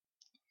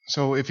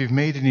So if you've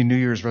made any New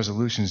Year's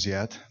resolutions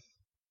yet,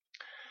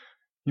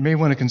 you may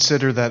want to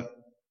consider that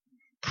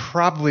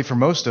probably for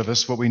most of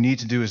us, what we need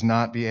to do is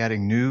not be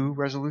adding new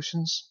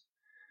resolutions,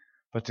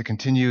 but to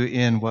continue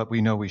in what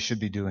we know we should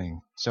be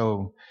doing.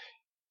 So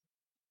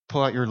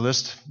pull out your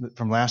list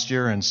from last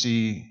year and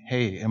see,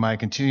 hey, am I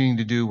continuing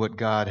to do what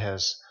God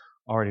has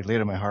already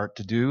laid on my heart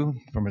to do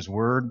from His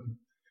Word,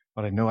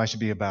 what I know I should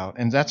be about?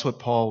 And that's what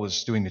Paul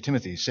was doing to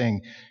Timothy,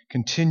 saying,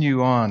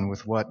 continue on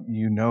with what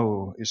you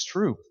know is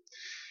true.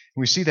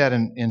 We see that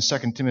in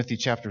 2 Timothy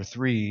chapter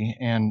 3,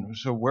 and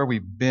so where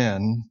we've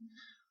been,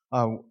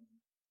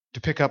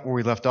 to pick up where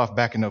we left off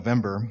back in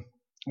November,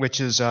 which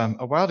is a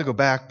while to go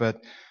back, but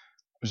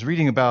I was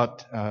reading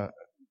about the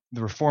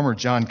reformer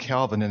John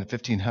Calvin in the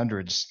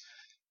 1500s.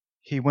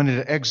 He went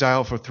into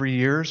exile for 3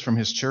 years from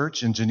his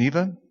church in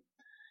Geneva,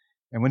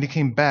 and when he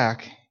came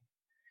back,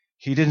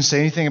 he didn't say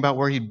anything about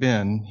where he'd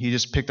been. He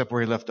just picked up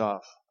where he left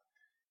off.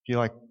 He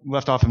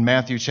left off in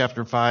Matthew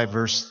chapter 5,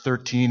 verse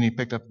 13. He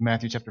picked up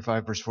Matthew chapter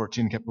 5, verse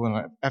 14, and kept going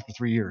on after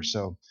 3 years.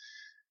 So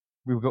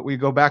we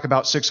go back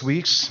about 6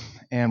 weeks,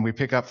 and we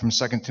pick up from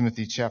 2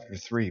 Timothy chapter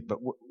 3. But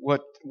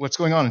what's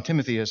going on in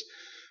Timothy is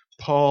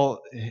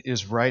Paul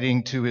is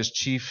writing to his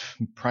chief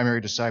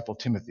primary disciple,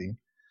 Timothy.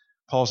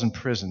 Paul's in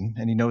prison,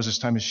 and he knows his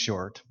time is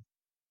short.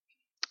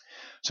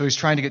 So he's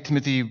trying to get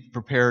Timothy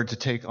prepared to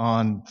take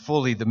on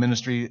fully the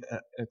ministry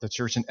at the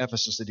church in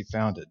Ephesus that he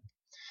founded.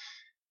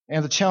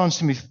 And the challenge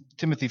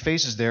Timothy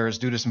faces there is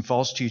due to some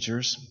false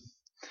teachers.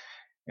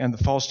 And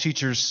the false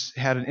teachers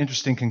had an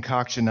interesting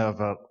concoction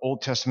of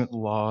Old Testament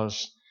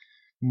laws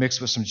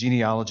mixed with some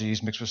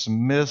genealogies, mixed with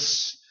some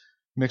myths,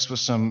 mixed with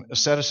some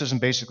asceticism.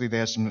 Basically, they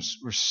had some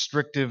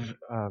restrictive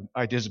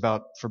ideas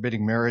about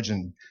forbidding marriage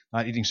and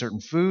not eating certain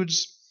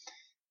foods.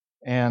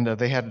 And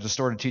they had a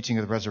distorted teaching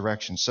of the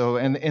resurrection. So,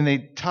 and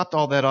they topped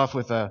all that off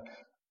with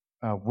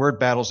word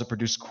battles that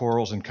produced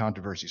quarrels and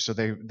controversies. So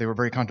they were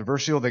very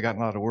controversial. They got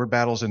in a lot of word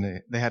battles, and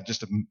they had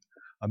just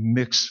a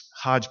mixed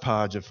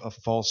hodgepodge of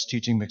false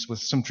teaching mixed with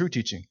some true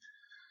teaching,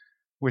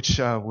 which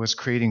was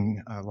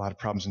creating a lot of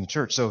problems in the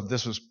church. So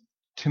this was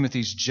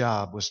Timothy's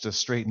job, was to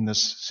straighten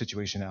this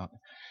situation out.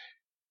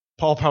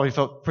 Paul probably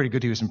felt pretty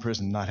good he was in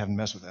prison, not having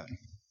messed with that.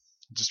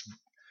 Just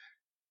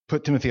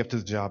put Timothy up to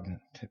the job,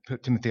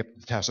 put Timothy up to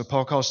the task. So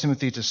Paul calls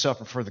Timothy to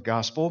suffer for the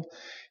gospel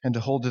and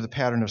to hold to the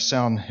pattern of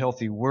sound,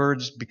 healthy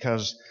words,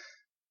 because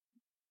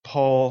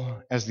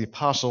Paul, as the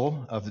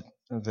apostle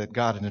that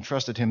God had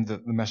entrusted him, the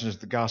message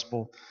of the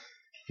gospel,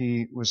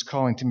 he was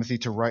calling Timothy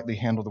to rightly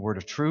handle the word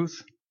of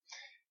truth.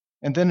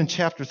 And then in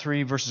chapter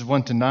 3, verses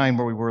 1 to 9,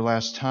 where we were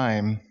last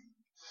time,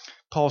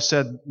 Paul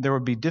said there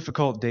would be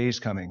difficult days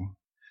coming.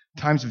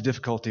 Times of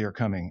difficulty are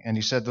coming. And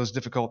he said those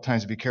difficult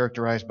times would be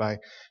characterized by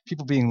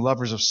people being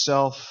lovers of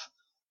self,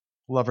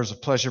 lovers of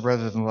pleasure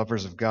rather than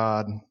lovers of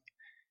God,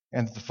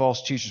 and that the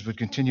false teachers would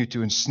continue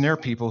to ensnare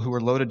people who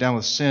are loaded down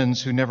with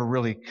sins, who never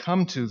really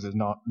come to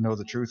know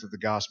the truth of the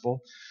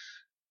gospel.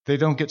 They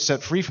don't get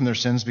set free from their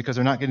sins because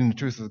they're not getting the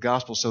truth of the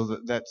gospel, so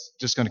that's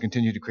just going to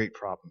continue to create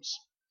problems.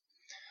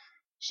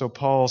 So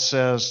Paul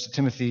says to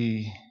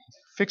Timothy,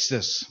 fix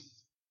this.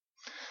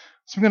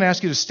 So I'm going to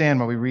ask you to stand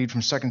while we read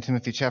from 2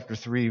 Timothy chapter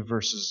 3,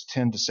 verses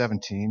 10 to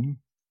 17.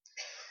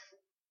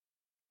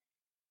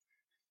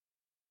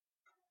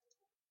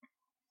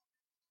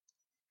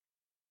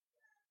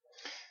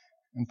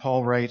 And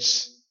Paul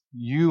writes,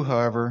 you,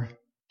 however,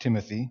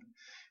 Timothy,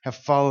 have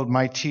followed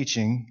my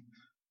teaching,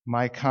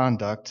 my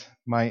conduct,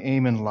 my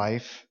aim in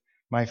life,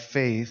 my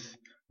faith,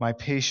 my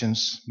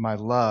patience, my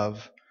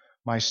love,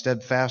 my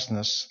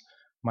steadfastness,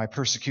 my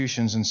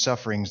persecutions and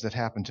sufferings that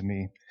happened to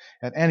me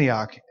at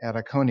Antioch, at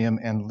Iconium,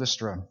 and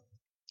Lystra,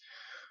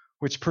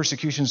 which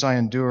persecutions I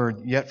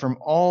endured, yet from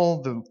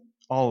all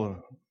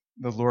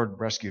the Lord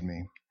rescued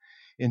me.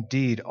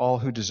 Indeed, all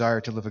who desire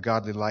to live a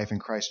godly life in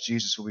Christ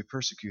Jesus will be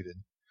persecuted,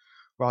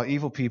 while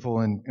evil people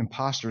and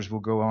impostors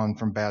will go on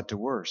from bad to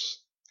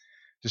worse,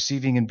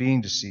 deceiving and being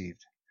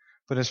deceived.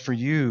 But as for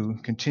you,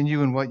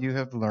 continue in what you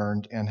have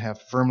learned and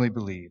have firmly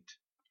believed,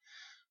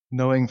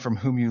 knowing from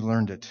whom you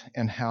learned it,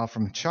 and how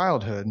from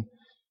childhood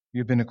you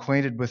have been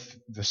acquainted with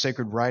the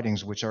sacred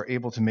writings, which are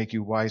able to make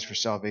you wise for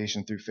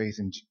salvation through faith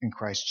in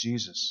Christ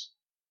Jesus.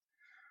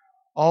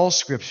 All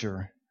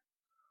Scripture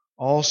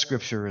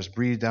is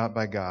breathed out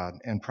by God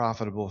and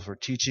profitable for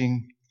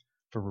teaching,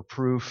 for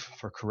reproof,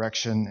 for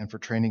correction, and for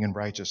training in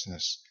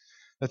righteousness,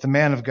 that the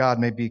man of God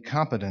may be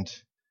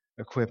competent,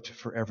 equipped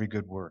for every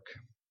good work.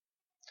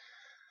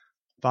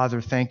 Father,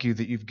 thank you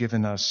that you've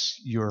given us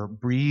your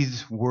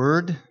breathed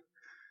word,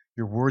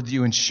 your word that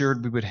you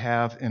ensured we would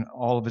have in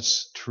all of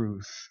its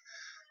truth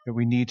that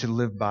we need to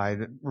live by,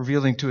 that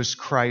revealing to us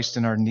Christ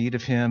and our need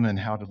of him and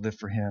how to live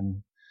for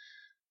him.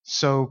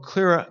 So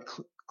clear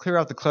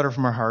out the clutter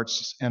from our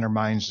hearts and our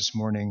minds this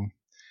morning.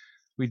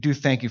 We do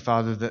thank you,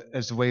 Father, that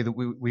as the way that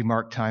we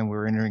mark time,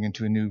 we're entering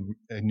into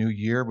a new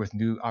year with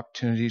new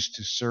opportunities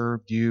to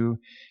serve you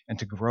and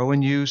to grow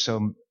in you.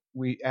 So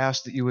we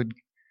ask that you would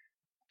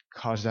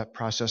cause that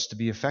process to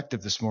be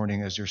effective this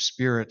morning as your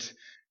Spirit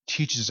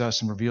teaches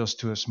us and reveals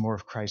to us more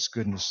of Christ's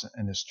goodness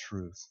and his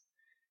truth.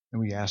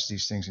 And we ask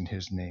these things in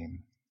his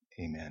name.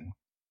 Amen.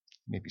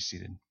 You may be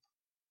seated.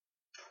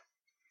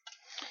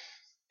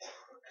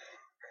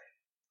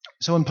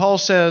 So when Paul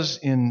says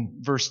in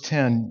verse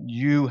 10,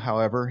 you,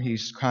 however,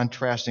 he's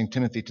contrasting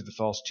Timothy to the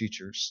false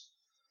teachers.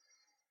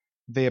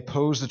 They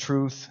oppose the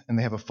truth and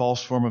they have a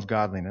false form of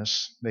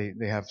godliness. They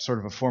have sort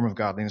of a form of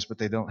godliness, but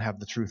they don't have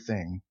the true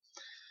thing.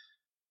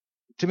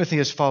 Timothy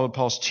has followed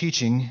Paul's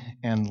teaching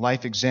and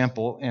life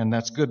example, and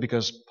that's good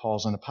because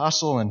Paul's an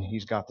apostle and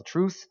he's got the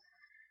truth.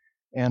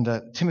 And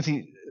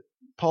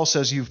Paul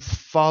says, you've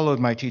followed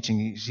my teaching.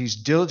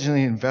 He's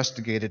diligently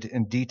investigated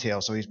in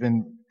detail. So he's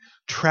been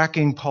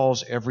tracking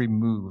Paul's every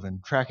move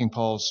and tracking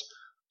Paul's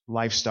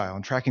lifestyle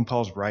and tracking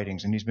Paul's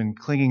writings. And he's been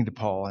clinging to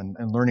Paul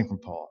and learning from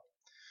Paul.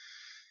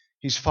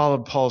 He's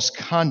followed Paul's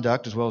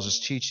conduct as well as his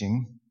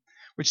teaching,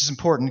 which is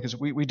important because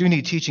we do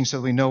need teaching so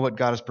that we know what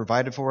God has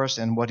provided for us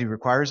and what he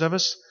requires of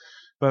us.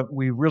 But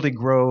we really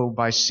grow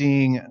by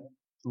seeing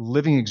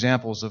living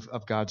examples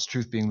of God's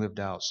truth being lived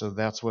out. So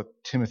that's what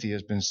Timothy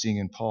has been seeing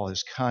in Paul,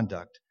 his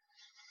conduct.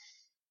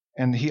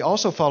 And he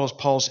also follows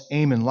Paul's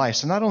aim in life.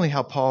 So not only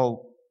how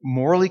Paul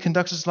morally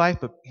conducts his life,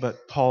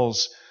 but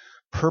Paul's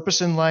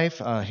purpose in life,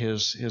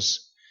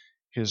 his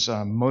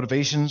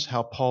motivations,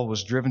 how Paul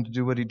was driven to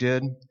do what he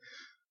did.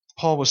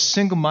 Paul was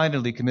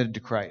single-mindedly committed to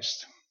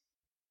Christ.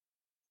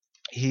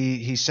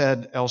 He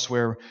said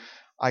elsewhere,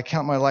 I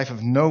count my life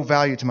of no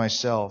value to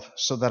myself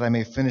so that I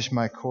may finish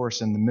my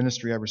course in the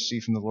ministry I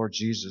received from the Lord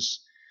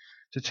Jesus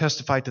to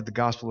testify to the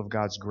gospel of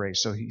God's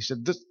grace. So he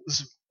said, this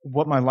is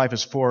what my life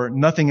is for.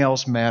 Nothing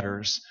else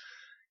matters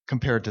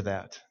compared to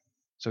that.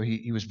 So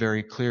he was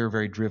very clear,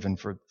 very driven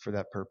for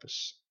that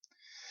purpose.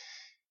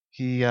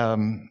 He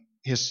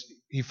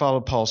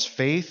followed Paul's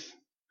faith,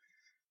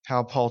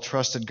 how Paul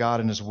trusted God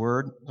in his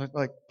word.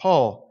 Like,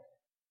 Paul,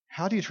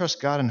 how do you trust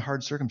God in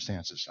hard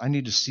circumstances? I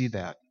need to see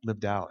that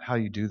lived out. How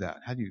do you do that?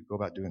 How do you go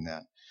about doing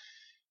that?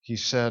 He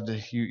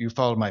said, you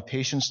followed my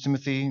patience,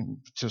 Timothy.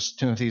 Just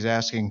Timothy's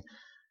asking,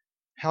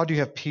 how do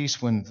you have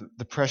peace when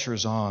the pressure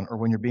is on or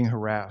when you're being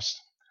harassed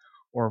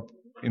or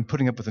in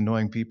putting up with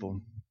annoying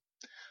people?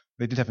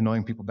 They did have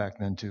annoying people back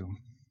then too.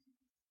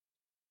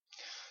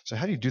 So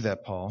how do you do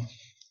that, Paul?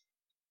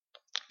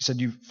 He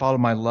said, you follow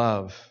my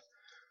love.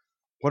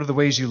 What are the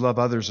ways you love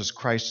others as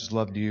Christ has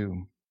loved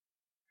you?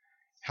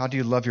 How do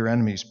you love your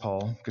enemies,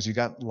 Paul? Because you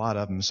got a lot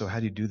of them, so how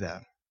do you do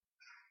that?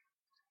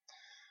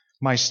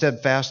 My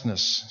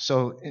steadfastness.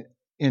 So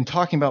in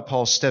talking about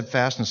Paul's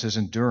steadfastness, his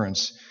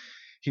endurance,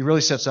 he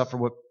really sets up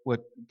for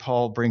what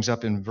Paul brings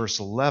up in verse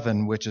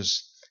 11, which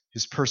is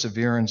his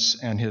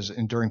perseverance and his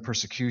enduring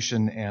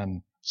persecution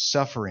and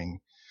suffering.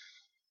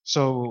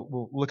 So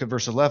we'll look at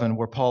verse 11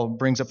 where Paul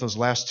brings up those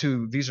last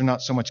two. These are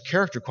not so much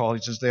character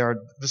qualities as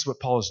this is what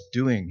Paul is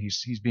doing.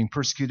 He's being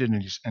persecuted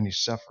and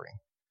he's suffering.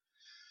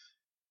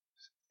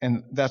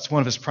 And that's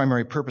one of his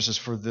primary purposes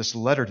for this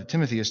letter to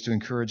Timothy is to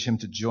encourage him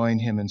to join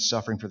him in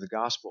suffering for the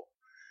gospel.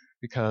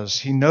 Because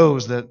he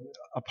knows that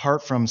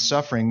apart from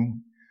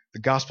suffering, the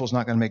gospel is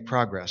not going to make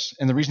progress.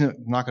 And the reason it's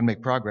not going to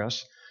make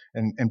progress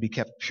and be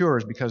kept pure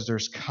is because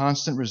there's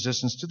constant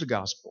resistance to the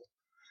gospel.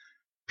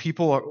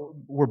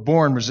 We're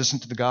born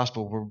resistant to the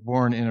gospel. We're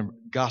born in a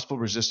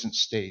gospel-resistant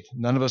state.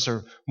 None of us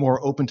are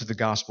more open to the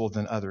gospel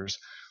than others.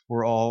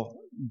 We're all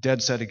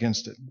dead set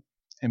against it.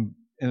 And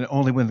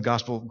only when the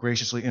gospel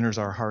graciously enters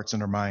our hearts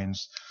and our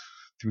minds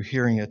through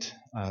hearing it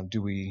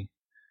do we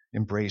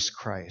embrace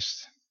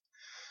Christ.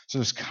 So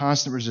there's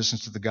constant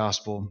resistance to the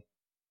gospel.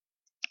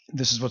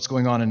 This is what's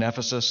going on in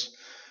Ephesus.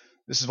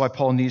 This is why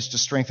Paul needs to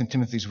strengthen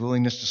Timothy's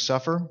willingness to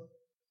suffer.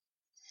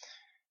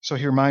 So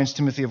he reminds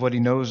Timothy of what he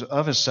knows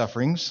of his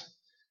sufferings.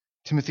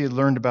 Timothy had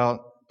learned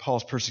about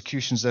Paul's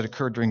persecutions that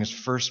occurred during his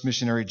first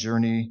missionary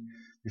journey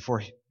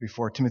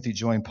before Timothy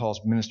joined Paul's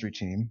ministry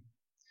team.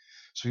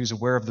 So he was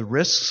aware of the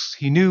risks.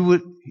 He knew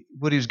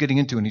what he was getting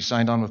into when he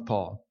signed on with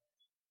Paul,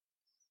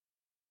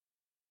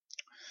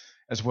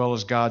 as well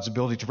as God's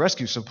ability to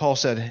rescue. So Paul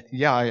said,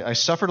 yeah, I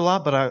suffered a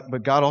lot,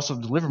 but God also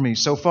delivered me.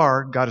 So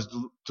far, God has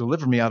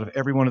delivered me out of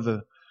every one of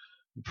the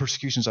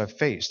persecutions I've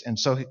faced. And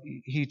so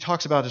he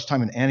talks about his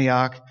time in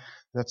Antioch.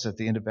 That's at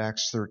the end of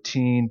Acts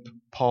 13.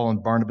 Paul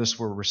and Barnabas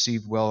were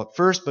received well at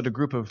first, but a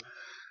group of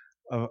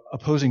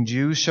opposing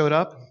Jews showed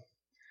up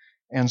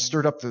and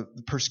stirred up the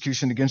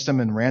persecution against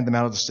them and ran them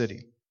out of the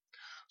city.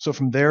 So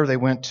from there they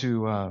went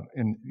to,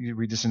 and you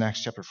read this in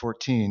Acts chapter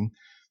 14,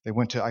 they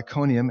went to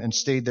Iconium and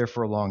stayed there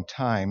for a long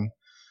time.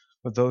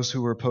 But those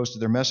who were opposed to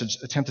their message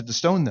attempted to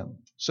stone them.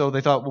 So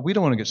they thought, well, we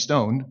don't want to get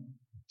stoned,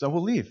 so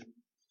we'll leave.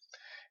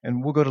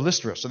 And we'll go to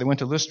Lystra. So they went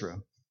to Lystra.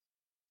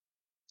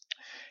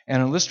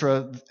 And in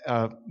Lystra,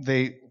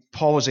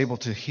 Paul was able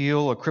to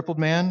heal a crippled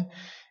man,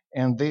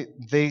 and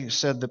they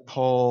said that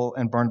Paul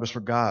and Barnabas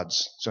were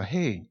gods. So,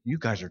 hey, you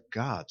guys are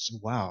gods.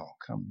 Wow,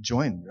 come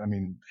join.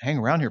 Hang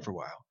around here for a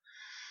while.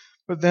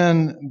 But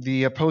then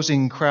the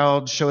opposing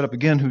crowd showed up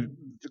again.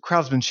 The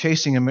crowd's been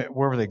chasing him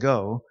wherever they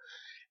go,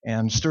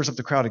 and stirs up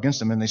the crowd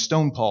against him. And they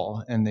stone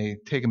Paul, and they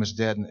take him as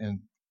dead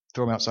and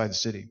throw him outside the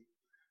city,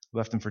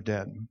 left him for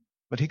dead.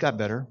 But he got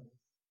better,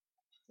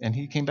 and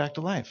he came back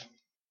to life.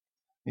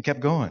 He kept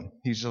going.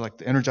 He's like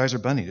the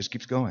Energizer Bunny, just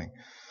keeps going.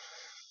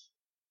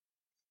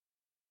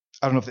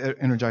 I don't know if the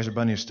Energizer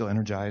Bunny is still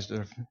energized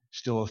or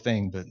still a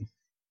thing,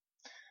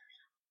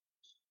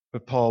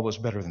 but Paul was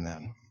better than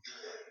that.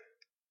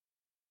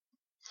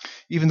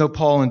 Even though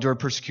Paul endured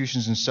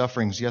persecutions and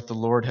sufferings, yet the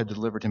Lord had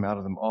delivered him out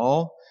of them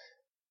all.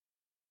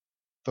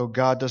 Though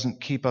God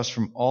doesn't keep us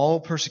from all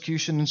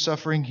persecution and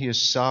suffering, he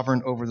is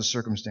sovereign over the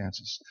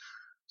circumstances.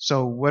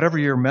 So whatever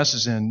your mess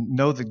is in,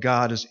 know that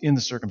God is in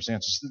the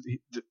circumstances.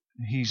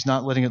 He's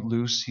not letting it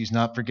loose. He's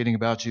not forgetting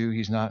about you.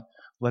 He's not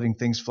letting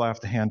things fly off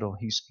the handle.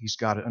 He's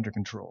got it under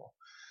control,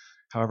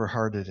 however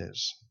hard it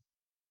is.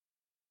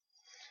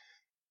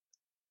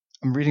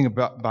 I'm reading a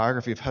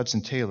biography of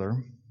Hudson Taylor.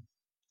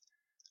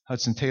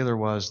 Hudson Taylor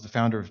was the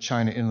founder of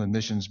China Inland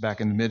Missions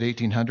back in the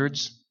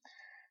mid-1800s.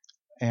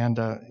 And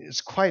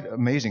it's quite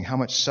amazing how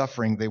much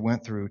suffering they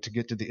went through to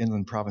get to the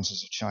inland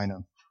provinces of China.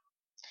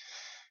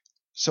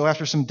 So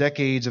after some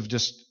decades of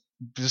just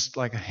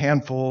like a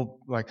handful,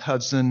 like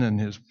Hudson and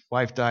his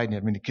wife died, and he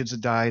had many kids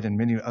that died, and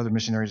many other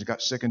missionaries that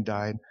got sick and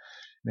died.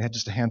 They had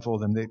just a handful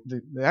of them.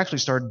 They actually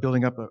started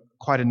building up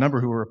quite a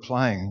number who were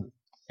applying,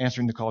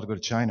 answering the call to go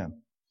to China.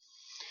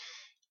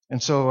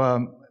 And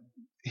so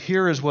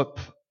here is what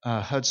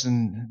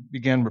Hudson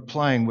began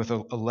replying with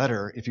a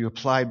letter. If you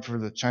applied for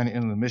the China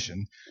Inland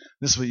Mission,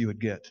 this is what you would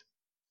get.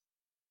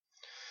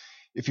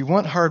 If you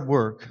want hard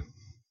work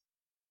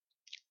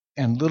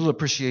and little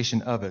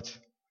appreciation of it,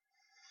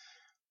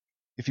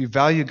 if you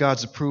value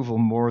God's approval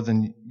more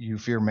than you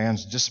fear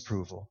man's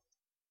disapproval,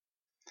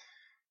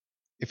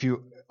 if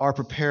you are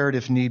prepared,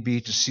 if need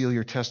be, to seal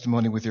your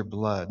testimony with your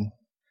blood,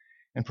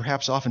 and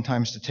perhaps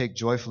oftentimes to take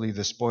joyfully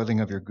the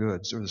spoiling of your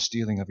goods or the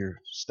stealing of your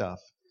stuff,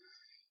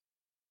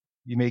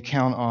 you may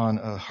count on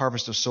a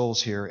harvest of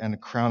souls here and a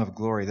crown of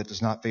glory that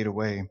does not fade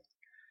away,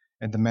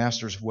 and the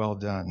Master's well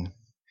done.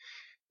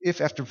 If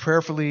after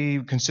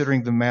prayerfully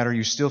considering the matter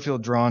you still feel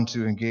drawn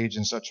to engage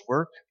in such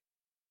work,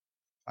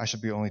 I shall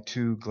be only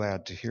too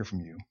glad to hear from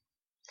you.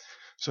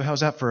 So how's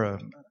that for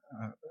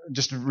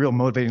just a real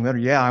motivating letter?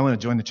 Yeah, I want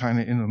to join the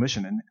China Inland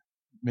Mission, and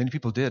many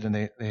people did, and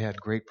they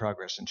had great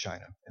progress in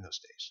China in those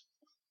days.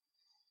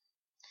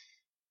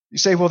 You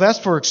say, well, that's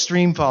for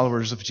extreme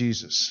followers of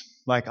Jesus.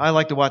 Like, I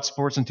like to watch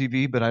sports on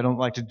TV, but I don't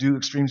like to do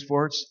extreme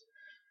sports.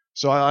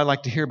 So I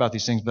like to hear about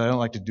these things, but I don't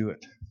like to do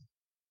it.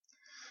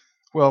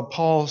 Well,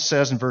 Paul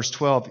says in verse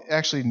 12,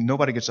 actually,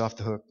 nobody gets off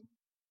the hook.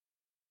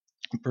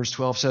 Verse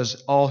 12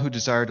 says, all who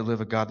desire to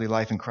live a godly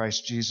life in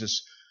Christ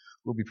Jesus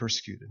will be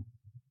persecuted.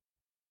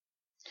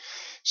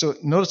 So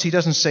notice he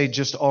doesn't say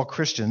just all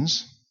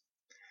Christians.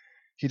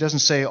 He doesn't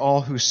say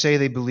all who say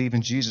they believe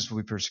in Jesus will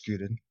be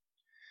persecuted.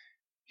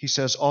 He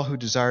says all who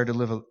desire to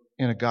live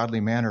in a godly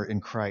manner in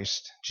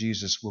Christ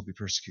Jesus will be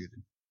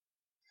persecuted.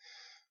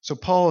 So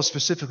Paul is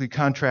specifically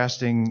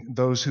contrasting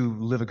those who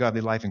live a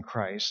godly life in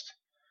Christ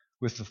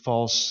with the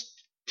false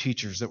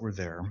teachers that were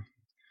there,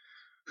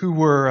 who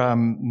were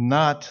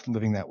not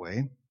living that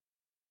way.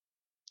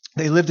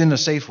 They lived in a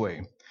safe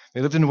way.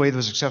 They lived in a way that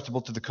was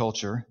acceptable to the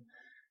culture,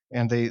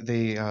 and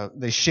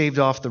they shaved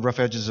off the rough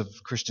edges of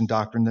Christian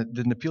doctrine that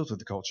didn't appeal to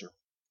the culture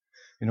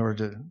in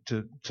order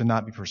to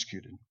not be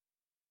persecuted.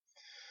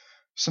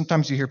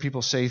 Sometimes you hear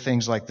people say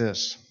things like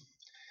this: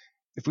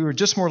 if we were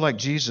just more like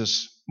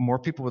Jesus, more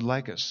people would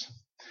like us.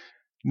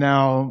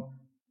 Now,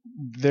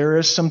 there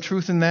is some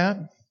truth in that,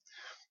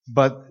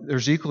 but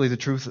there's equally the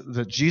truth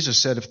that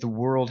Jesus said, if the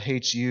world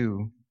hates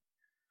you,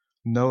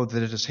 know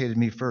that it has hated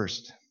me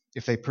first.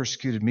 If they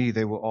persecuted me,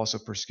 they will also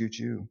persecute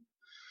you.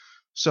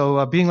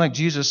 So being like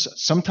Jesus,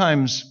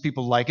 sometimes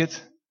people like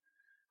it,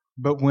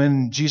 but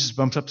when Jesus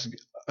bumps up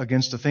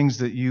against the things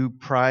that you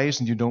prize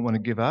and you don't want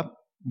to give up,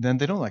 then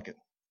they don't like it.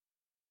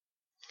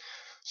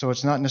 So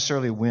it's not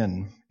necessarily a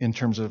win in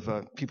terms of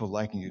people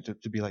liking you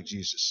to be like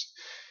Jesus.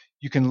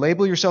 You can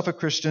label yourself a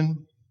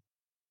Christian,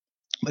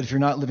 but if you're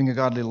not living a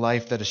godly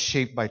life that is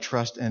shaped by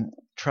trust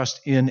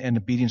in and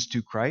obedience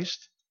to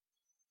Christ,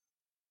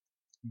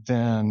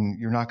 then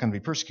you're not going to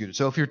be persecuted.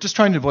 So if you're just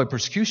trying to avoid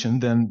persecution,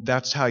 then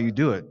that's how you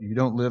do it. You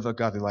don't live a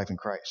godly life in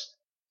Christ.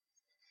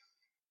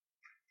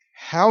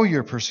 How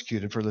you're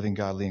persecuted for living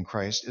godly in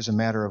Christ is a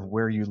matter of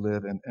where you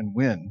live and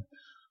when.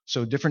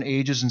 So different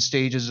ages and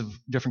stages of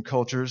different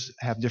cultures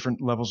have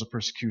different levels of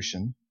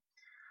persecution.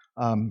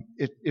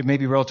 It may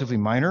be relatively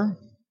minor,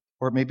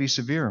 or it may be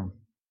severe.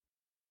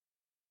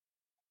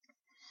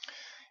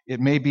 It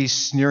may be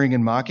sneering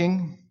and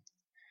mocking.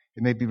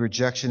 It may be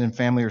rejection in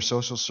family or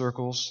social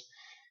circles.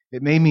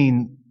 It may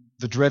mean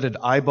the dreaded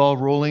eyeball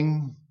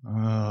rolling.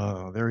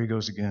 Oh, there he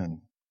goes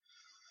again.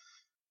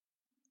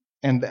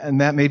 And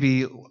that may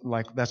be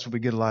like, that's what we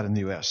get a lot in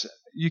the U.S.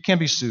 You can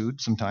be sued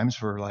sometimes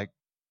for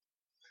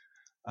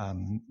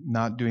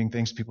not doing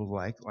things people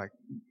like. I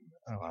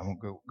won't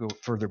go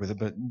further with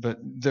it, but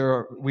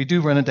we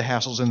do run into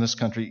hassles in this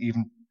country,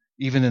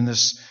 even in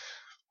this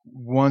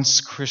once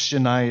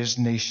Christianized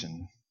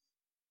nation.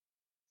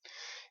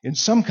 In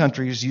some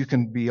countries, you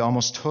can be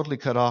almost totally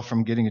cut off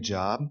from getting a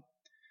job,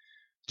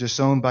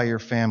 disowned by your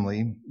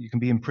family. You can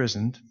be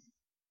imprisoned.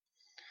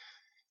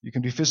 You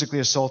can be physically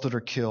assaulted or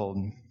killed.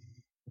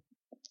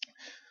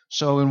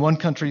 So in one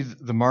country,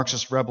 the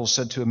Marxist rebels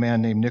said to a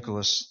man named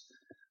Nicholas,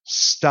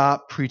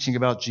 "Stop preaching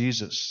about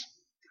Jesus."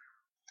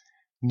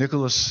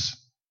 Nicholas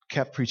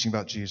kept preaching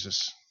about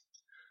Jesus,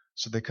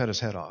 so they cut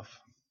his head off.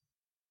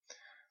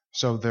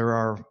 So there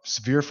are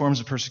severe forms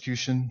of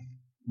persecution.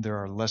 There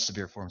are less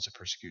severe forms of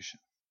persecution.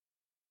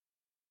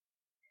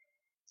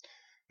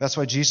 That's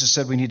why Jesus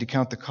said we need to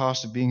count the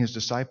cost of being his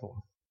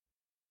disciple.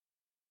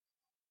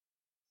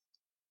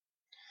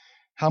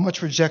 How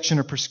much rejection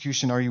or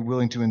persecution are you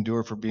willing to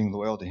endure for being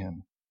loyal to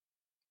him?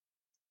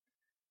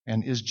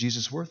 And is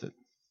Jesus worth it?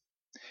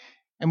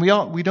 And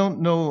we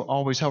don't know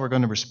always how we're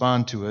going to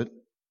respond to it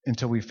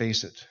until we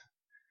face it.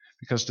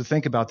 Because to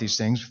think about these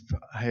things,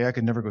 hey, I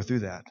could never go through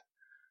that.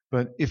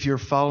 But if you're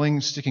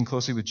sticking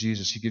closely with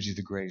Jesus, he gives you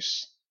the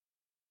grace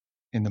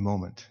in the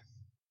moment.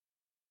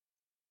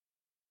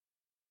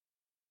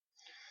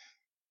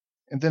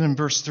 And then in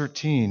verse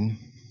 13,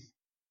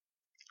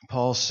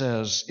 Paul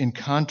says, in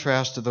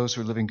contrast to those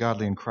who are living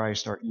godly in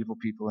Christ are evil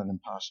people and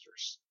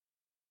impostors.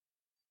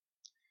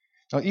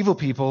 Now, evil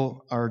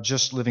people are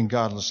just living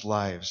godless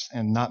lives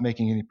and not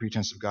making any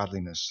pretense of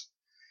godliness.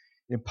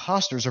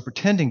 Impostors are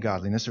pretending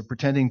godliness. They're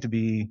pretending to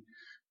be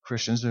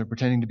Christians. They're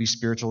pretending to be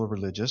spiritual or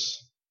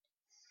religious.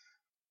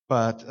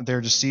 But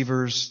they're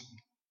deceivers.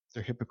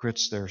 They're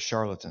hypocrites. They're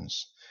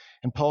charlatans.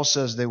 And Paul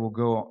says they will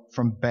go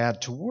from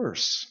bad to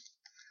worse.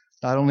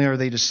 Not only are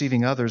they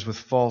deceiving others with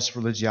false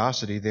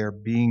religiosity, they are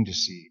being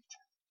deceived.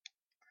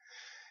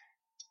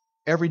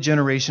 Every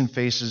generation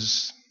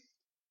faces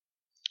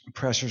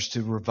pressures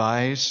to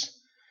revise,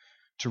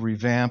 to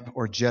revamp,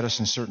 or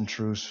jettison certain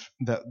truths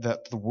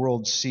that the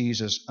world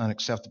sees as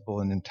unacceptable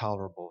and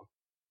intolerable.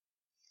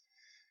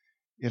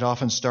 It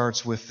often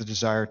starts with the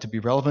desire to be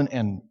relevant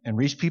and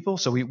reach people.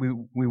 So we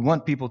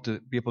want people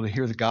to be able to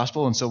hear the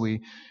gospel, and so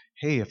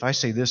hey, if I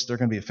say this, they're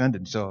going to be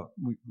offended. So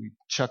we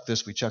chuck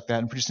this, we chuck that,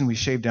 and pretty soon we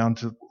shave down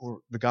to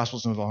the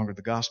gospel's no longer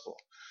the gospel.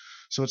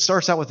 So it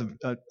starts out with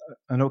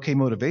an okay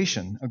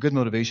motivation, a good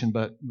motivation,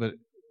 but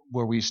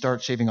where we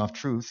start shaving off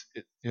truth,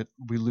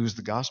 we lose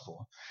the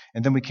gospel.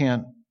 And then we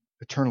can't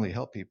eternally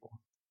help people.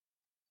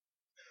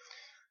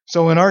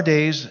 So in our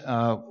days,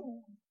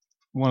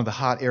 one of the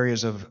hot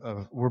areas of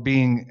we're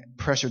being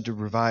pressured to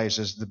revise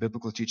is the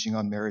biblical teaching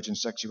on marriage and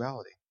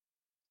sexuality.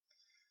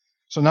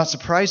 So not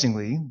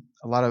surprisingly,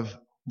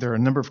 there are a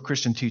number of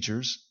Christian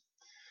teachers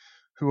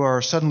who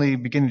are suddenly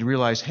beginning to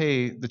realize,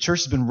 hey, the church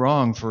has been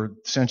wrong for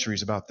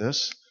centuries about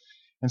this,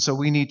 and so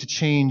we need to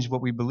change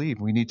what we believe.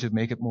 We need to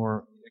make it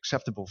more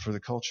acceptable for the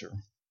culture.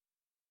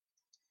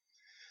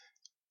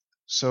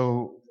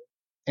 So,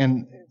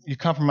 and you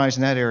compromise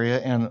in that area,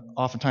 and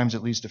oftentimes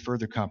it leads to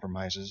further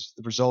compromises.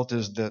 The result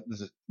is that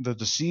the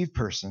deceived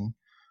person,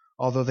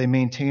 although they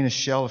maintain a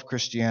shell of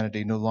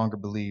Christianity, no longer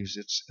believes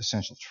its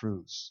essential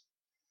truths.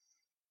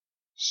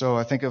 So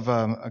I think of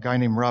a guy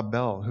named Rob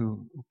Bell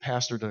who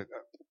pastored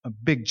a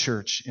big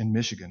church in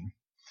Michigan,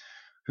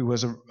 who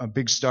was a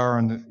big star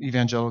on the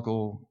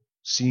evangelical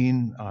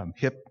scene,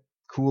 hip,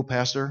 cool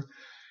pastor,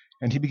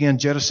 and he began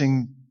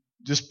jettisoning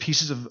just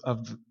pieces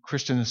of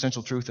Christian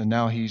essential truth, and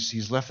now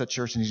he's left that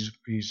church and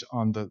he's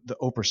on the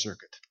Oprah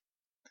circuit.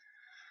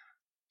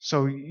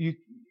 So you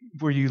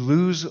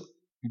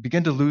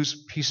begin to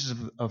lose pieces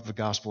of the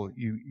gospel,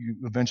 you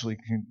eventually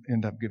can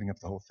end up giving up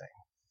the whole thing.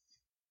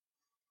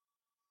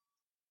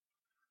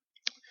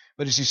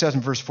 But as he says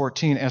in verse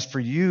 14, as for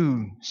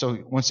you, so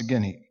once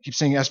again, he keeps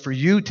saying, as for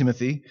you,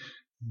 Timothy,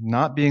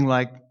 not being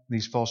like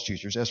these false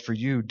teachers, as for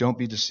you, don't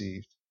be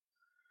deceived.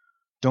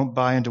 Don't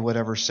buy into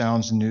whatever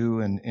sounds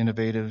new and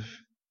innovative,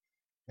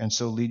 and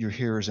so lead your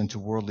hearers into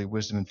worldly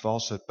wisdom and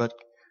falsehood. But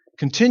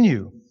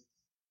continue,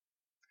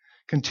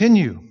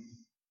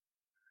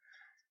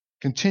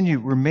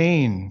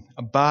 remain,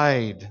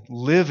 abide,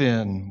 live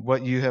in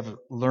what you have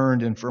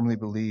learned and firmly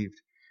believed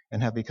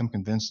and have become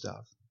convinced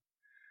of.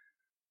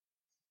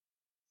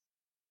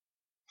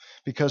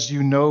 Because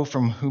you know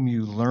from whom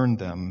you learned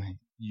them,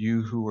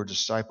 you who were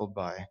discipled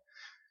by.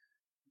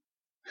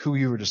 Who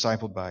you were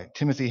discipled by.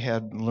 Timothy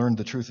had learned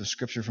the truth of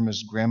Scripture from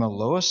his grandma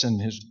Lois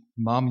and his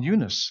mom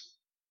Eunice.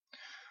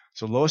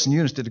 So Lois and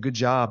Eunice did a good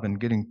job in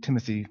getting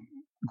Timothy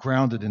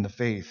grounded in the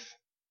faith.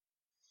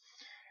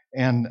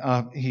 And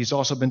he's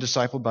also been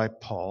discipled by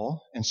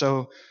Paul. And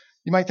so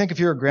you might think, if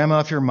you're a grandma,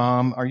 if you're a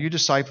mom, are you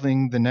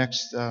discipling the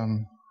next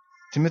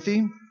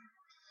Timothy?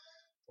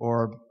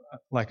 Or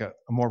like a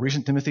more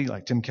recent Timothy,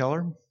 like Tim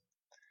Keller?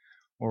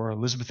 Or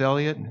Elizabeth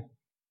Elliot,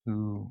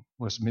 who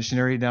was a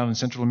missionary down in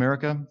Central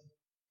America?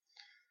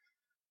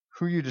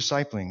 Who are you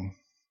discipling?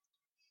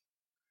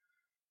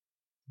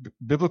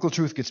 Biblical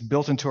truth gets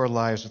built into our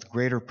lives with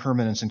greater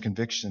permanence and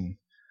conviction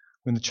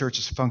when the church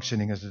is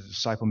functioning as a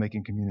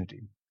disciple-making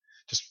community.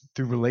 Just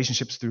through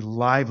relationships, through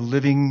live,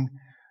 living,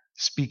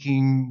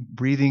 speaking,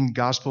 breathing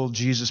gospel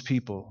Jesus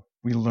people,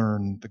 we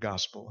learn the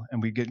gospel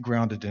and we get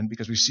grounded in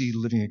because we see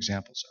living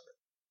examples of it.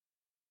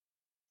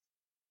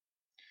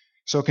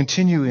 So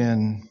continue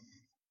in,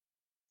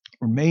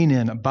 remain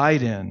in,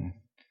 abide in,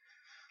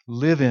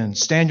 live in,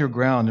 stand your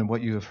ground in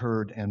what you have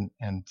heard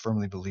and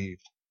firmly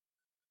believed.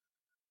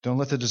 Don't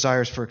let the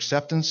desires for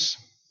acceptance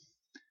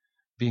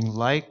being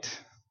liked,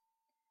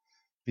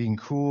 being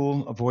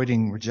cool,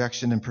 avoiding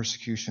rejection and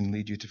persecution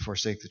lead you to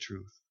forsake the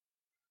truth.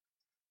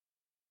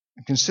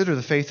 And consider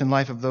the faith and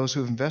life of those who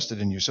have invested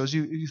in you. So as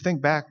you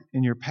think back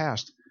in your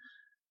past,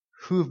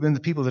 who have been the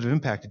people that have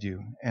impacted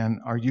you? And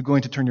are you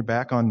going to turn your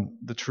back on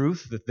the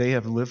truth that they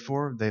have lived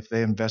for, that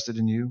they invested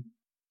in you?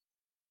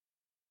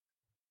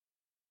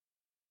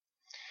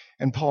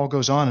 And Paul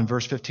goes on in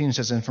verse 15 and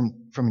says, and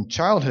from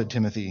childhood,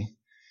 Timothy,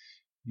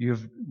 you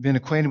have been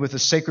acquainted with the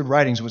sacred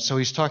writings. So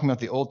he's talking about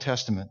the Old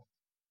Testament,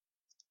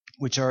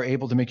 which are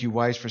able to make you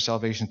wise for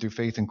salvation through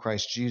faith in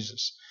Christ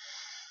Jesus.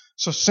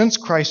 So since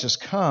Christ has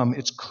come,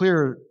 it's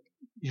clear,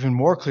 even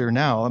more clear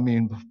now. I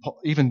mean,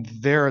 even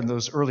there in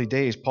those early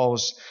days, Paul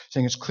was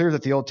saying it's clear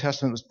that the Old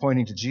Testament was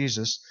pointing to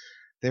Jesus.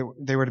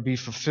 They were to be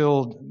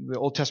fulfilled. The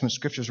Old Testament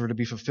scriptures were to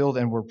be fulfilled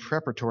and were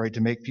preparatory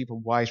to make people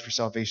wise for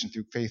salvation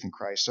through faith in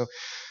Christ. So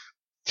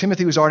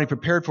Timothy was already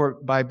prepared for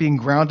it by being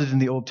grounded in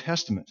the Old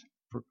Testament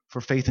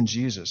for faith in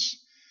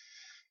Jesus.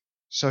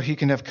 So he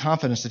can have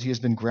confidence that he has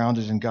been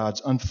grounded in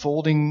God's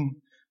unfolding,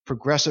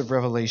 progressive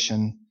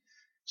revelation.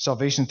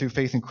 Salvation through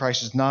faith in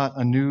Christ is not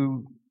a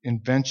new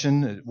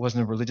invention. It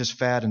wasn't a religious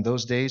fad in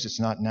those days. It's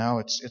not now.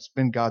 It's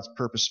been God's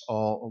purpose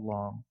all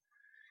along.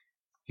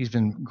 He's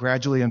been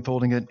gradually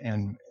unfolding it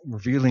and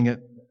revealing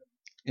it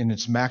in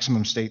its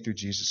maximum state through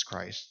Jesus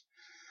Christ.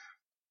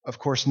 Of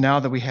course, now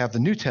that we have the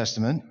New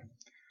Testament,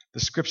 the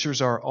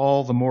scriptures are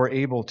all the more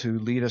able to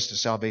lead us to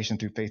salvation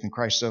through faith in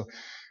Christ. So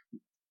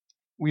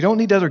we don't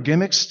need other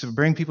gimmicks to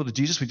bring people to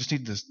Jesus. We just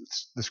need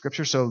the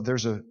scripture. So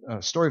there's a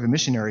story of a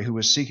missionary who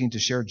was seeking to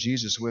share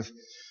Jesus with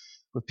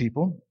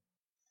people.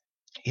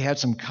 He had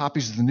some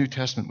copies of the New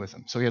Testament with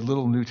him. So he had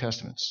little New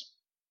Testaments.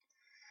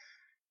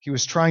 He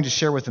was trying to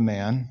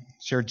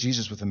share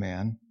Jesus with a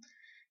man.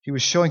 He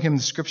was showing him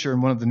the scripture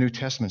in one of the New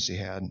Testaments he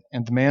had.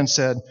 And the man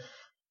said,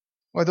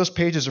 "Why, those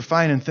pages are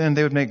fine and thin.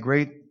 They would make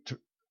great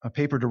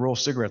paper to roll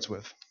cigarettes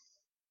with."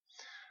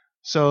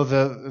 So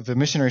the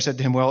missionary said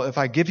to him, "Well, if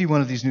I give you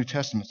one of these New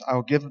Testaments, I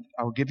will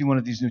give you one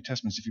of these New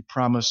Testaments if you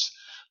promise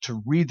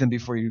to read them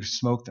before you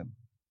smoke them."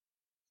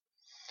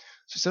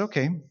 So he said,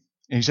 "Okay."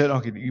 And he said,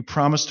 "Okay, you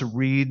promise to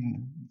read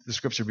the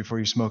scripture before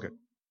you smoke it?"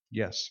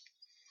 "Yes."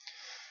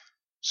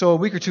 So a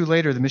week or two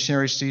later, the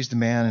missionary sees the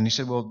man and he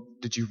said, "Well,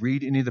 did you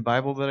read any of the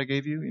Bible that I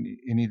gave you,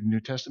 any of the New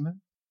Testament?"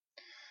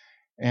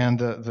 And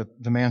the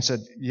man said,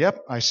 "Yep,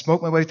 I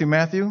smoked my way through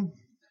Matthew,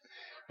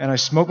 and I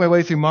smoked my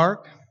way through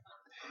Mark,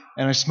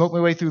 and I smoked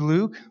my way through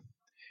Luke,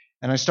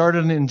 and I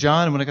started in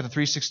John, and when I got to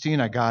 3:16,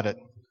 I got it."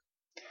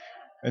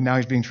 And now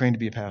he's being trained to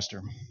be a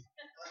pastor.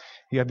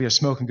 He had to be a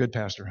smoking good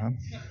pastor, huh?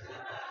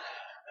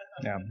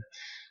 Yeah.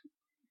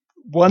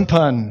 One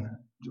pun,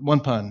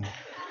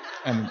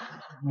 and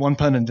one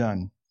pun and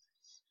done.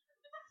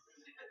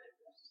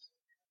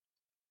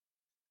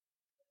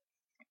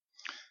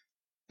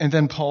 And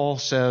then Paul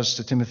says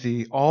to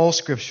Timothy, all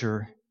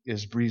Scripture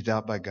is breathed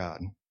out by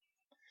God.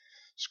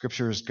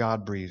 Scripture is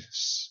God-breathed.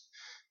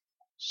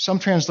 Some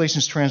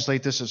translations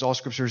translate this as all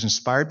Scripture is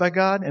inspired by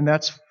God, and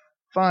that's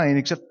fine,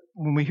 except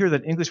when we hear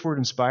that English word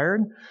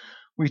inspired,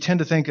 we tend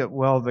to think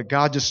that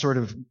God just sort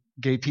of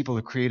gave people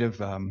a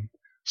creative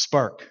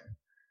spark,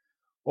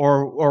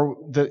 or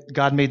that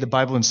God made the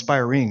Bible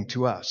inspiring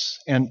to us.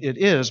 And it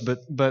is, but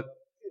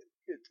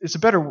it's a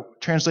better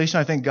translation,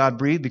 I think,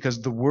 God-breathed,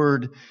 because the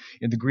word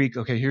in the Greek,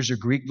 okay, here's your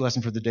Greek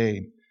lesson for the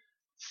day,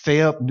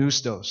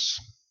 theopneustos.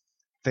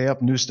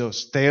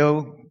 Theopneustos.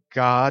 Theo,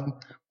 God,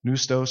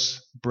 pneustos,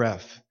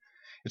 breath.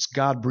 It's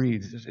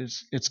God-breathed.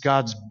 It's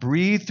God's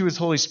breathed through His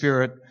Holy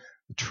Spirit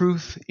the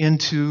truth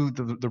into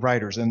the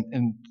writers.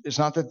 And it's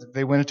not that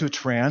they went into a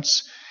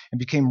trance and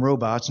became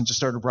robots and just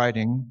started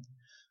writing,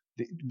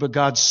 but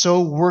God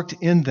so worked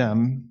in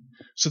them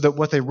so that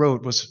what they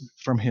wrote was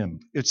from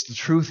Him. It's the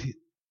truth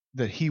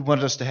that He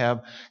wanted us to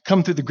have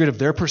come through the grid of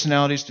their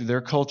personalities, through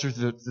their culture,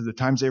 through the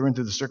times they were in,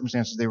 through the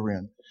circumstances they were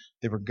in.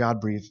 They were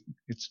God-breathed.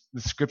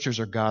 The Scriptures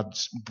are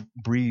God's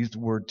breathed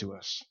word to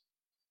us.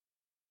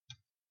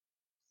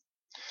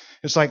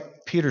 It's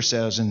like Peter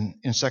says in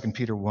 2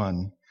 Peter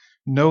 1,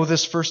 know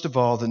this first of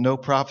all, that no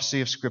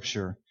prophecy of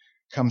Scripture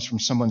comes from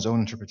someone's own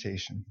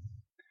interpretation.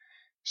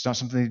 It's not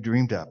something they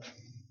dreamed up.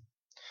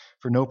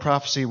 For no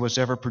prophecy was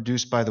ever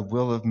produced by the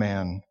will of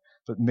man,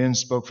 but men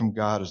spoke from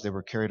God as they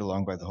were carried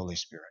along by the Holy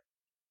Spirit.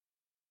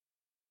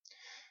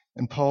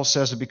 And Paul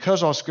says that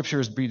because all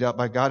Scripture is breathed out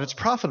by God, it's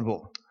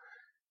profitable.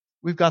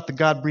 We've got the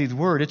God-breathed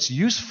word. It's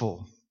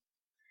useful.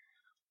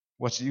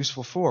 What's it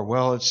useful for?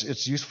 Well,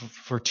 it's useful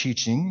for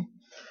teaching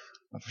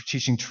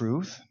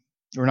truth.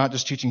 We're not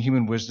just teaching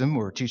human wisdom.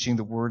 We're teaching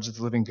the words of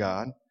the living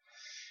God.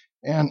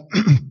 And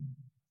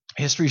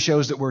history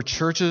shows that where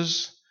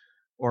churches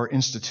or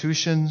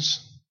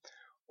institutions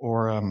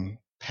or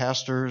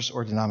pastors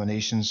or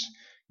denominations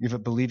give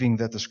up believing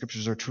that the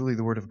Scriptures are truly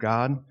the Word of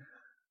God,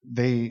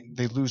 they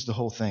lose the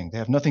whole thing. They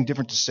have nothing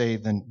different to say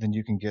than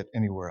you can get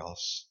anywhere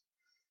else.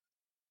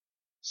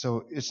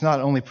 So it's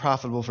not only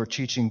profitable for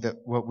teaching that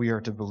what we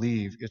are to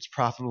believe, it's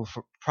profitable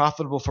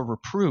for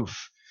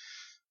reproof.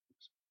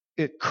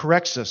 it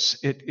corrects us.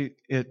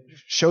 It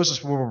shows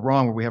us where we're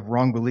wrong, where we have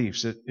wrong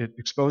beliefs. It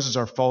exposes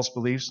our false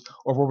beliefs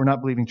or where we're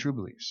not believing true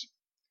beliefs.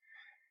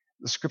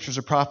 The scriptures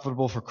are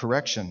profitable for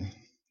correction.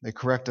 They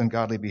correct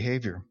ungodly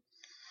behavior.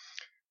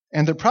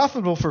 And they're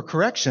profitable for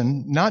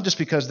correction, not just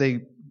because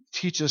they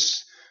teach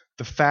us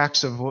the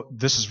facts of what,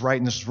 this is right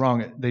and this is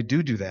wrong. They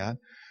do that.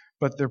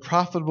 But they're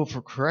profitable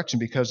for correction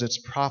because it's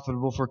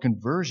profitable for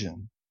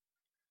conversion.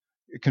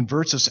 It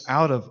converts us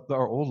out of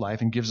our old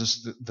life and gives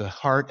us the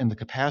heart and the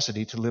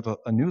capacity to live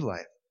a new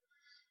life.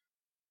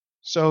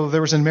 So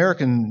there was an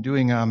American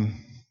doing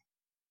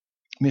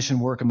mission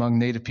work among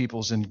Native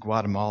peoples in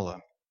Guatemala.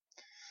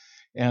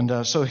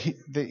 And so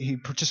he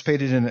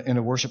participated in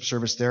a worship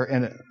service there,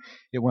 and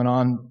it went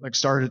on, like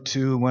started at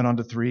 2, went on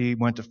to 3,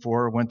 went to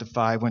 4, went to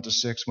 5, went to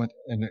 6,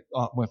 and it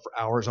went for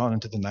hours on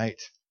into the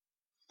night.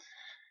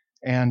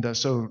 And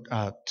so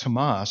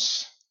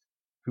Tomas,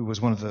 who was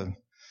one of the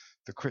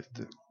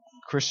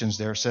Christians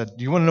there, said,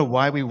 "Do you want to know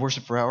why we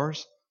worship for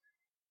hours?"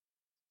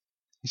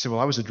 He said,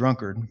 "Well, I was a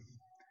drunkard.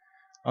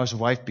 I was a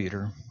wife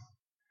beater.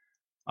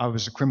 I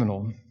was a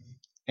criminal.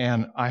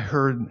 And I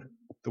heard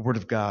the word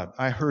of God.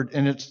 I heard,"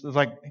 and it's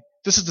like,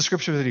 this is the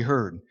scripture that he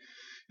heard.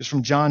 It's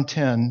from John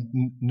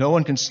 10. No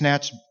one can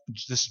snatch,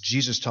 this is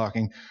Jesus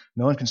talking,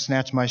 no one can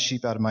snatch my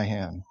sheep out of my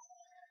hand.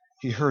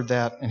 He heard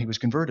that and he was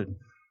converted.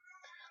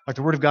 Like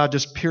the word of God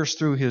just pierced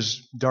through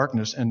his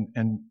darkness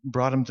and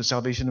brought him to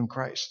salvation in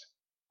Christ.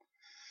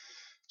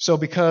 So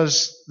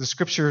because the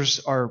scriptures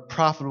are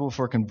profitable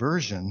for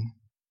conversion,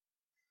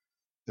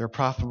 they're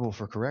profitable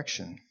for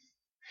correction.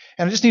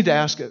 And I just need to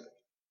ask,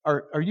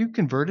 are you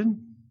converted?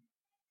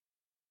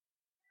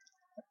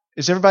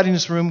 Is everybody in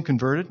this room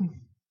converted?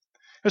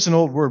 That's an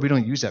old word. We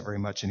don't use that very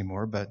much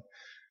anymore.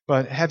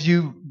 But have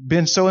you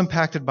been so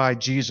impacted by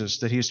Jesus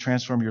that he has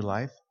transformed your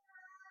life?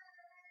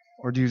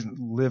 Or do you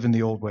live in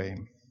the old way?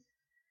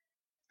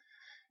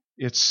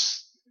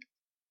 It's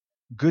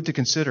good to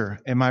consider,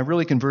 am I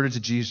really converted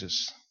to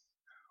Jesus?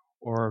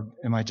 Or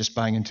am I just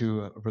buying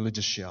into a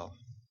religious shell?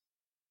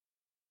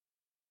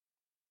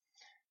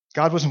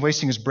 God wasn't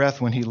wasting his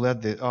breath when he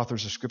led the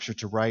authors of Scripture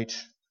to write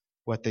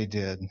what they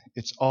did.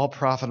 It's all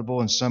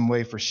profitable in some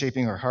way for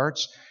shaping our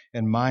hearts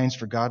and minds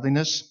for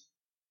godliness.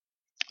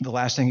 The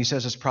last thing he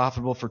says is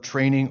profitable for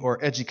training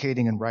or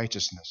educating in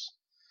righteousness.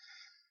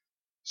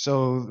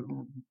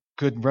 So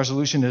good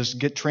resolution is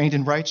get trained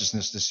in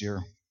righteousness this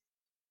year.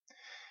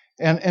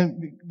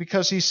 And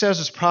because he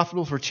says it's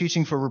profitable for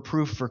teaching, for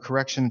reproof, for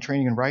correction, and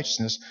training in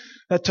righteousness,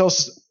 that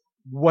tells us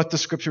what the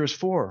Scripture is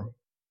for.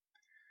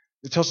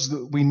 It tells us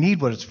that we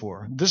need what it's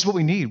for. This is what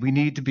we need. We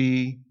need to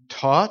be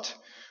taught.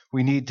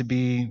 We need to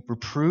be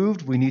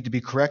reproved. We need to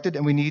be corrected.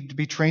 And we need to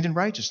be trained in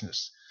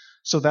righteousness.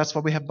 So that's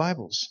why we have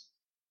Bibles.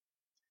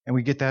 And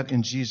we get that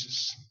in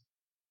Jesus.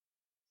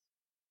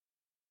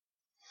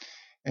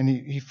 And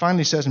he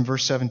finally says in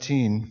verse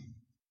 17,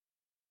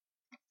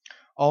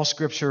 all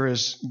Scripture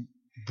is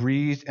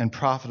breathed and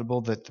profitable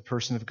that the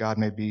person of God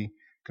may be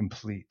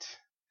complete.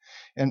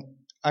 And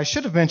I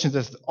should have mentioned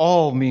that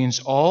all means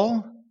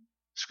all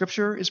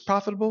Scripture is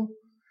profitable.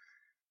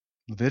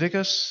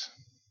 Leviticus,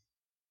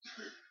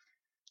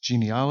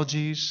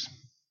 genealogies,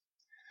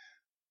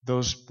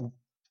 those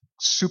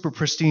super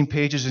pristine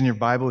pages in your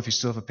Bible, if you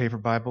still have a paper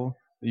Bible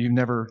that you've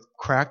never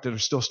cracked that are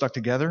still stuck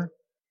together,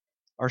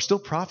 are still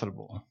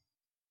profitable.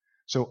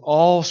 So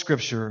all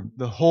Scripture,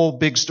 the whole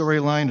big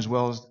storyline, as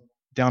well as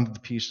down to the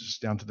pieces,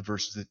 down to the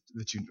verses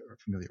that you are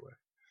familiar with.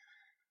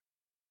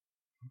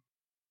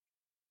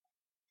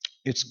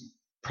 It's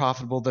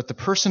profitable that the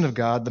person of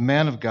God, the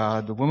man of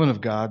God, the woman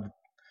of God,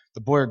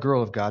 the boy or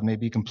girl of God may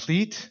be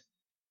complete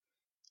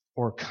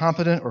or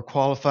competent or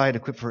qualified,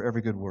 equipped for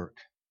every good work.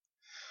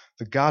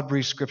 The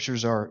God-breathed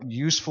Scriptures are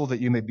useful that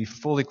you may be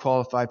fully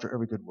qualified for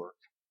every good work.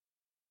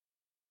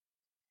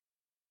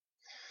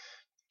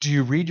 Do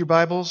you read your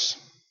Bibles?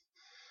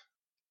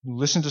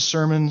 Listen to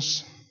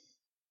sermons?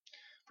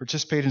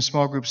 Participate in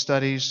small group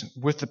studies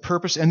with the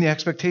purpose and the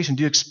expectation?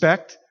 Do you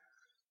expect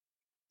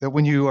that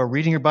when you are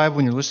reading your Bible,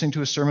 when you're listening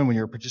to a sermon, when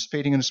you're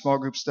participating in a small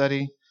group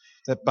study,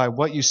 that by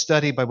what you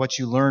study, by what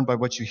you learn, by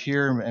what you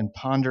hear and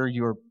ponder,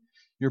 you're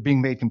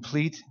being made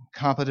complete,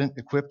 competent,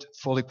 equipped,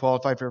 fully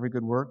qualified for every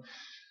good work?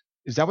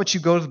 Is that what you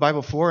go to the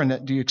Bible for,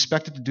 and do you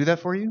expect it to do that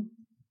for you?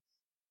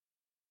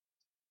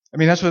 I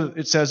mean, that's what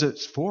it says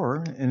it's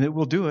for, and it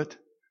will do it.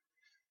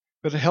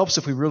 But it helps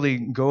if we really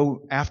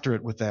go after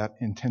it with that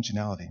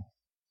intentionality.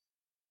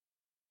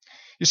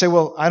 You say,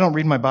 well, I don't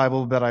read my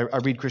Bible, but I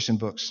read Christian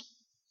books.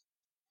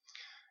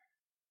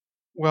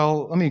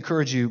 Well, let me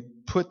encourage you,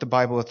 put the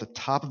Bible at the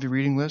top of your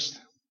reading list.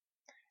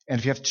 And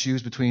if you have to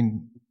choose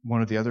between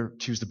one or the other,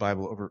 choose the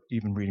Bible over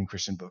even reading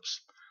Christian books.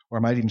 Or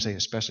I might even say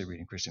especially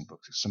reading Christian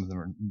books, because some of them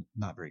are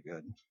not very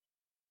good.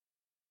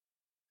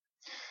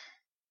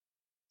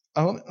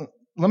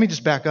 Let me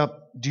just back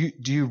up. Do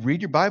you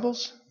read your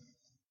Bibles?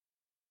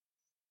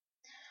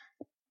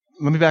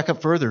 Let me back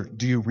up further.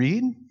 Do you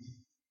read?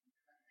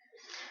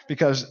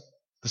 Because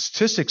the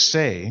statistics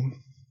say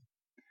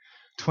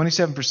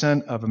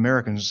 27% of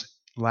Americans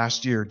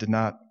last year did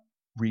not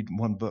read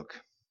one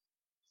book.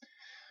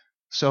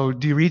 So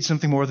do you read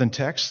something more than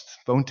text,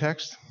 phone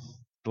text,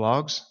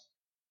 blogs,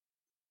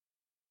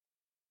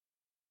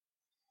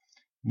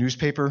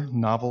 newspaper,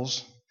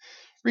 novels?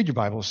 Read your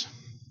Bibles.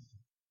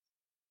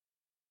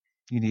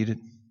 You need it.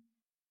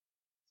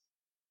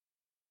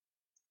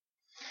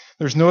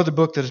 There's no other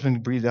book that has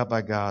been breathed out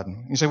by God.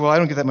 You say, well, I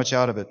don't get that much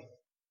out of it.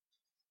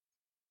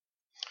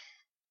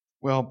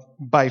 Well,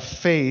 by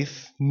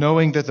faith,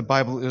 knowing that the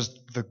Bible is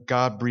the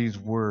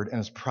God-breathed word and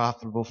is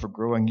profitable for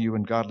growing you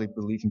in godly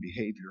belief and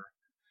behavior,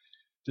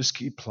 just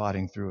keep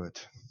plodding through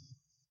it.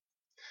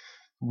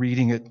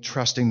 Reading it,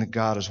 trusting that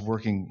God is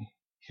working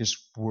His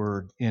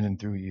word in and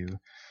through you.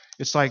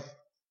 It's like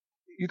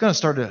you're going to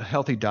start a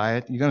healthy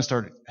diet. You're going to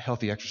start a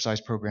healthy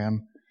exercise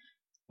program.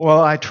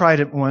 Well, I tried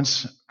it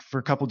once. For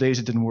a couple days,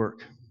 it didn't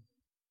work.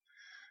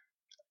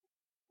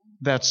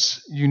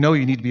 You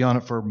need to be on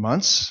it for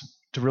months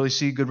to really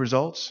see good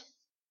results.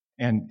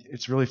 And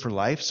it's really for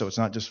life, so it's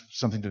not just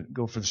something to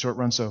go for the short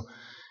run. So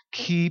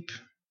keep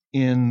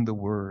in the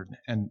Word,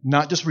 and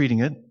not just reading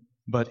it,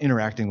 but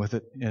interacting with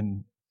it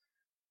in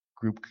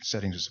group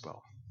settings as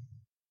well.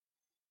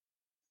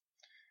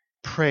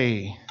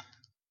 Pray.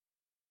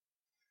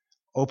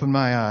 Open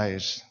my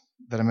eyes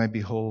that I might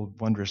behold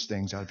wondrous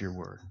things out of your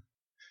Word.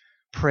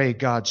 Pray,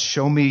 God,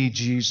 show me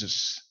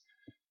Jesus.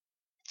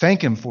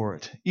 Thank Him for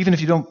it. Even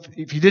if you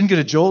didn't get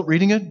a jolt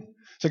reading it,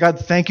 say, God,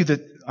 thank you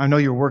that I know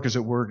your work is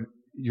at work.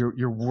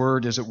 Your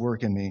word is at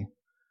work in me,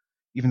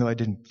 even though I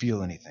didn't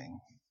feel anything.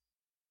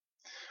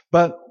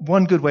 But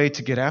one good way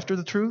to get after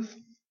the truth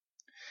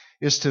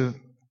is to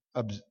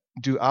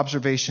do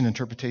observation,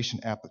 interpretation,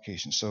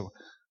 application. So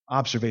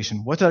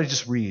observation, what did I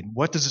just read?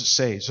 What does it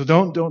say? So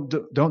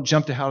don't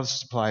jump to how does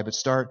this apply, but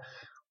start,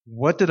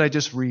 what did I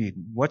just read?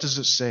 What does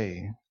it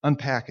say?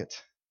 Unpack it.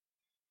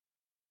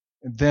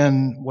 And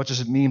then what does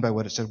it mean by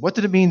what it said? What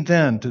did it mean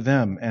then to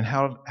them? And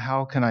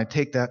how can I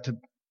take that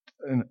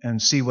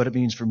and see what it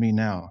means for me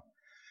now?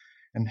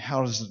 And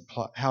how does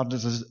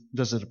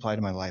it apply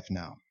to my life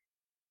now?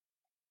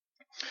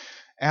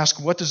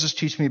 Ask, what does this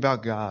teach me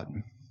about God?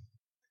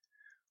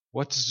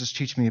 What does this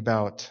teach me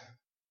about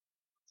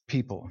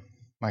people,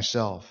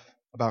 myself,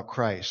 about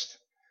Christ,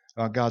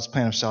 about God's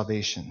plan of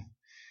salvation?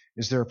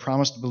 Is there a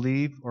promise to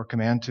believe or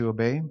command to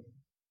obey?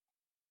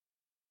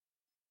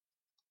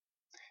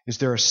 Is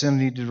there a sin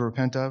needed to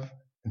repent of?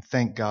 And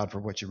thank God for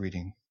what you're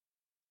reading.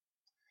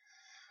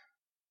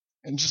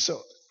 And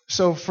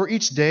so for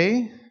each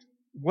day,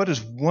 what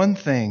is one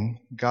thing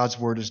God's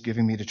Word is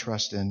giving me to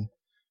trust in,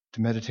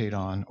 to meditate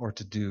on, or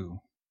to do?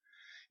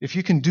 If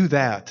you can do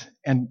that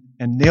and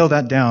nail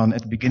that down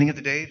at the beginning of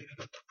the day,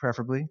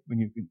 preferably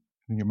when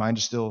your mind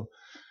is still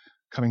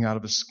coming out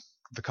of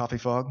the coffee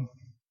fog,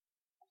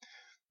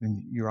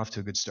 then you're off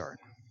to a good start.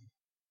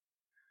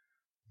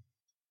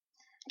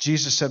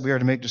 Jesus said we are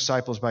to make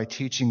disciples by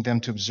teaching them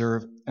to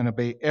observe and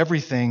obey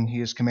everything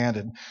He has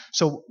commanded.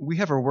 So we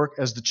have our work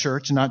as the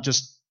church, and not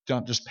just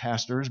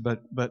pastors,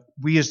 but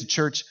we as the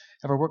church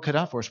have our work cut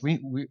out for us.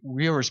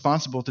 We are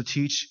responsible to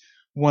teach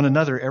one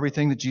another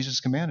everything that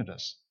Jesus commanded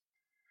us.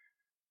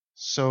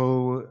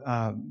 So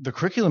the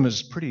curriculum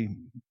is pretty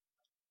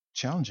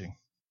challenging.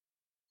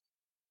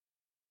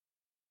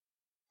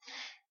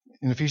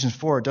 In Ephesians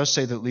 4, it does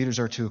say that leaders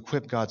are to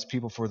equip God's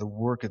people for the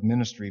work of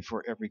ministry,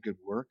 for every good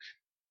work.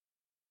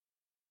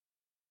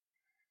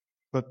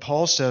 But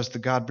Paul says the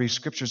God-breathed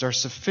scriptures are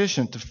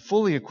sufficient to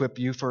fully equip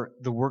you for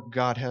the work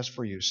God has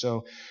for you.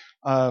 So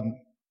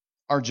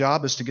our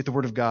job is to get the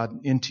Word of God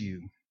into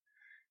you.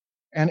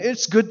 And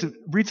it's good to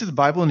read through the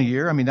Bible in a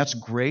year. I mean, that's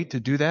great to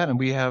do that. And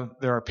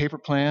there are paper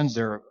plans,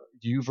 there are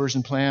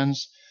YouVersion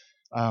plans,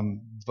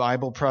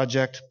 Bible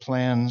Project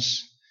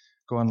plans.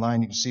 Go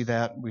online, you can see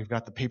that. We've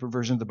got the paper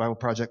version of the Bible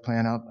Project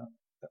plan out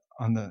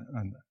in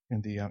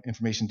the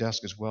information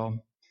desk as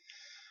well.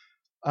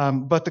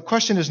 But the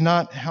question is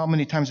not how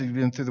many times have you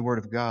been through the Word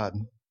of God,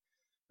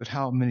 but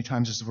how many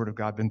times has the Word of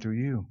God been through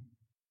you?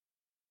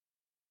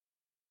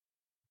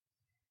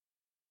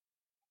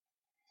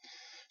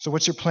 So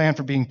what's your plan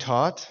for being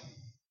taught,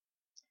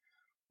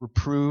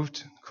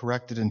 reproved,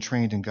 corrected, and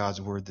trained in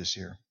God's Word this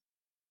year?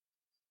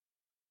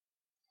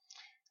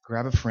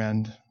 Grab a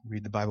friend,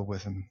 read the Bible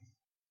with him.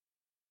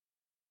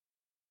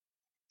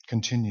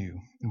 Continue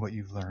in what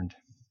you've learned.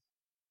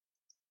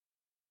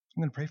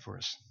 I'm going to pray for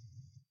us.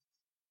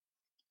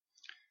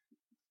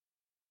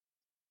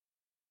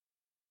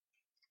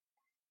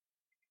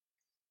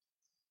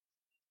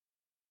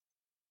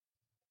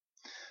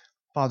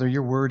 Father,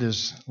 your Word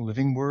is a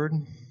living Word.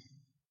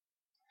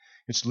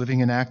 It's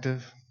living and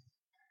active.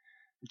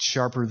 It's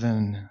sharper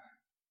than a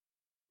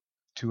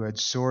two-edged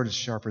sword. It's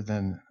sharper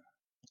than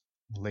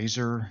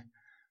laser,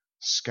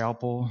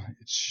 scalpel.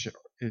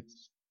 It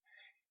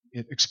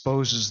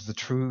exposes the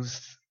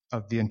truth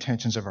of the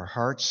intentions of our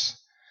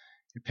hearts.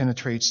 It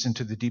penetrates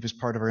into the deepest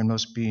part of our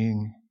inmost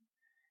being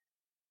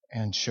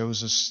and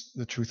shows us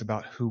the truth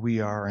about who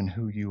we are and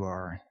who you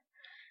are.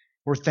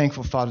 We're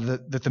thankful, Father,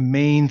 that the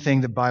main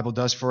thing the Bible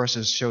does for us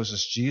is shows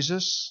us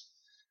Jesus.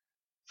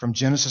 From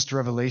Genesis to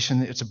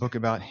Revelation, it's a book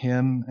about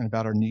Him and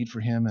about our need for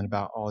Him and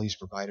about all He's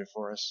provided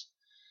for us.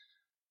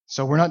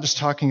 So we're not just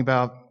talking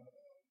about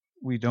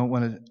we're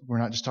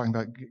not just talking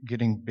about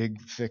getting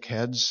big, thick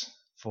heads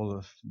full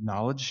of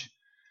knowledge.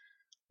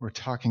 We're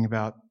talking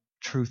about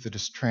truth that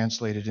is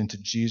translated into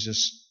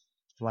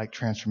Jesus-like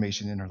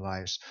transformation in our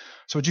lives.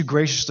 So would you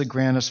graciously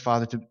grant us,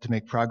 Father, to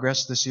make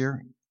progress this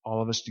year,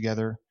 all of us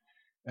together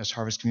as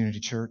Harvest Community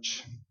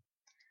Church?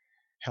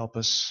 Help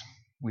us,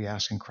 we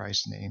ask in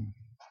Christ's name.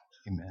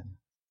 Amen.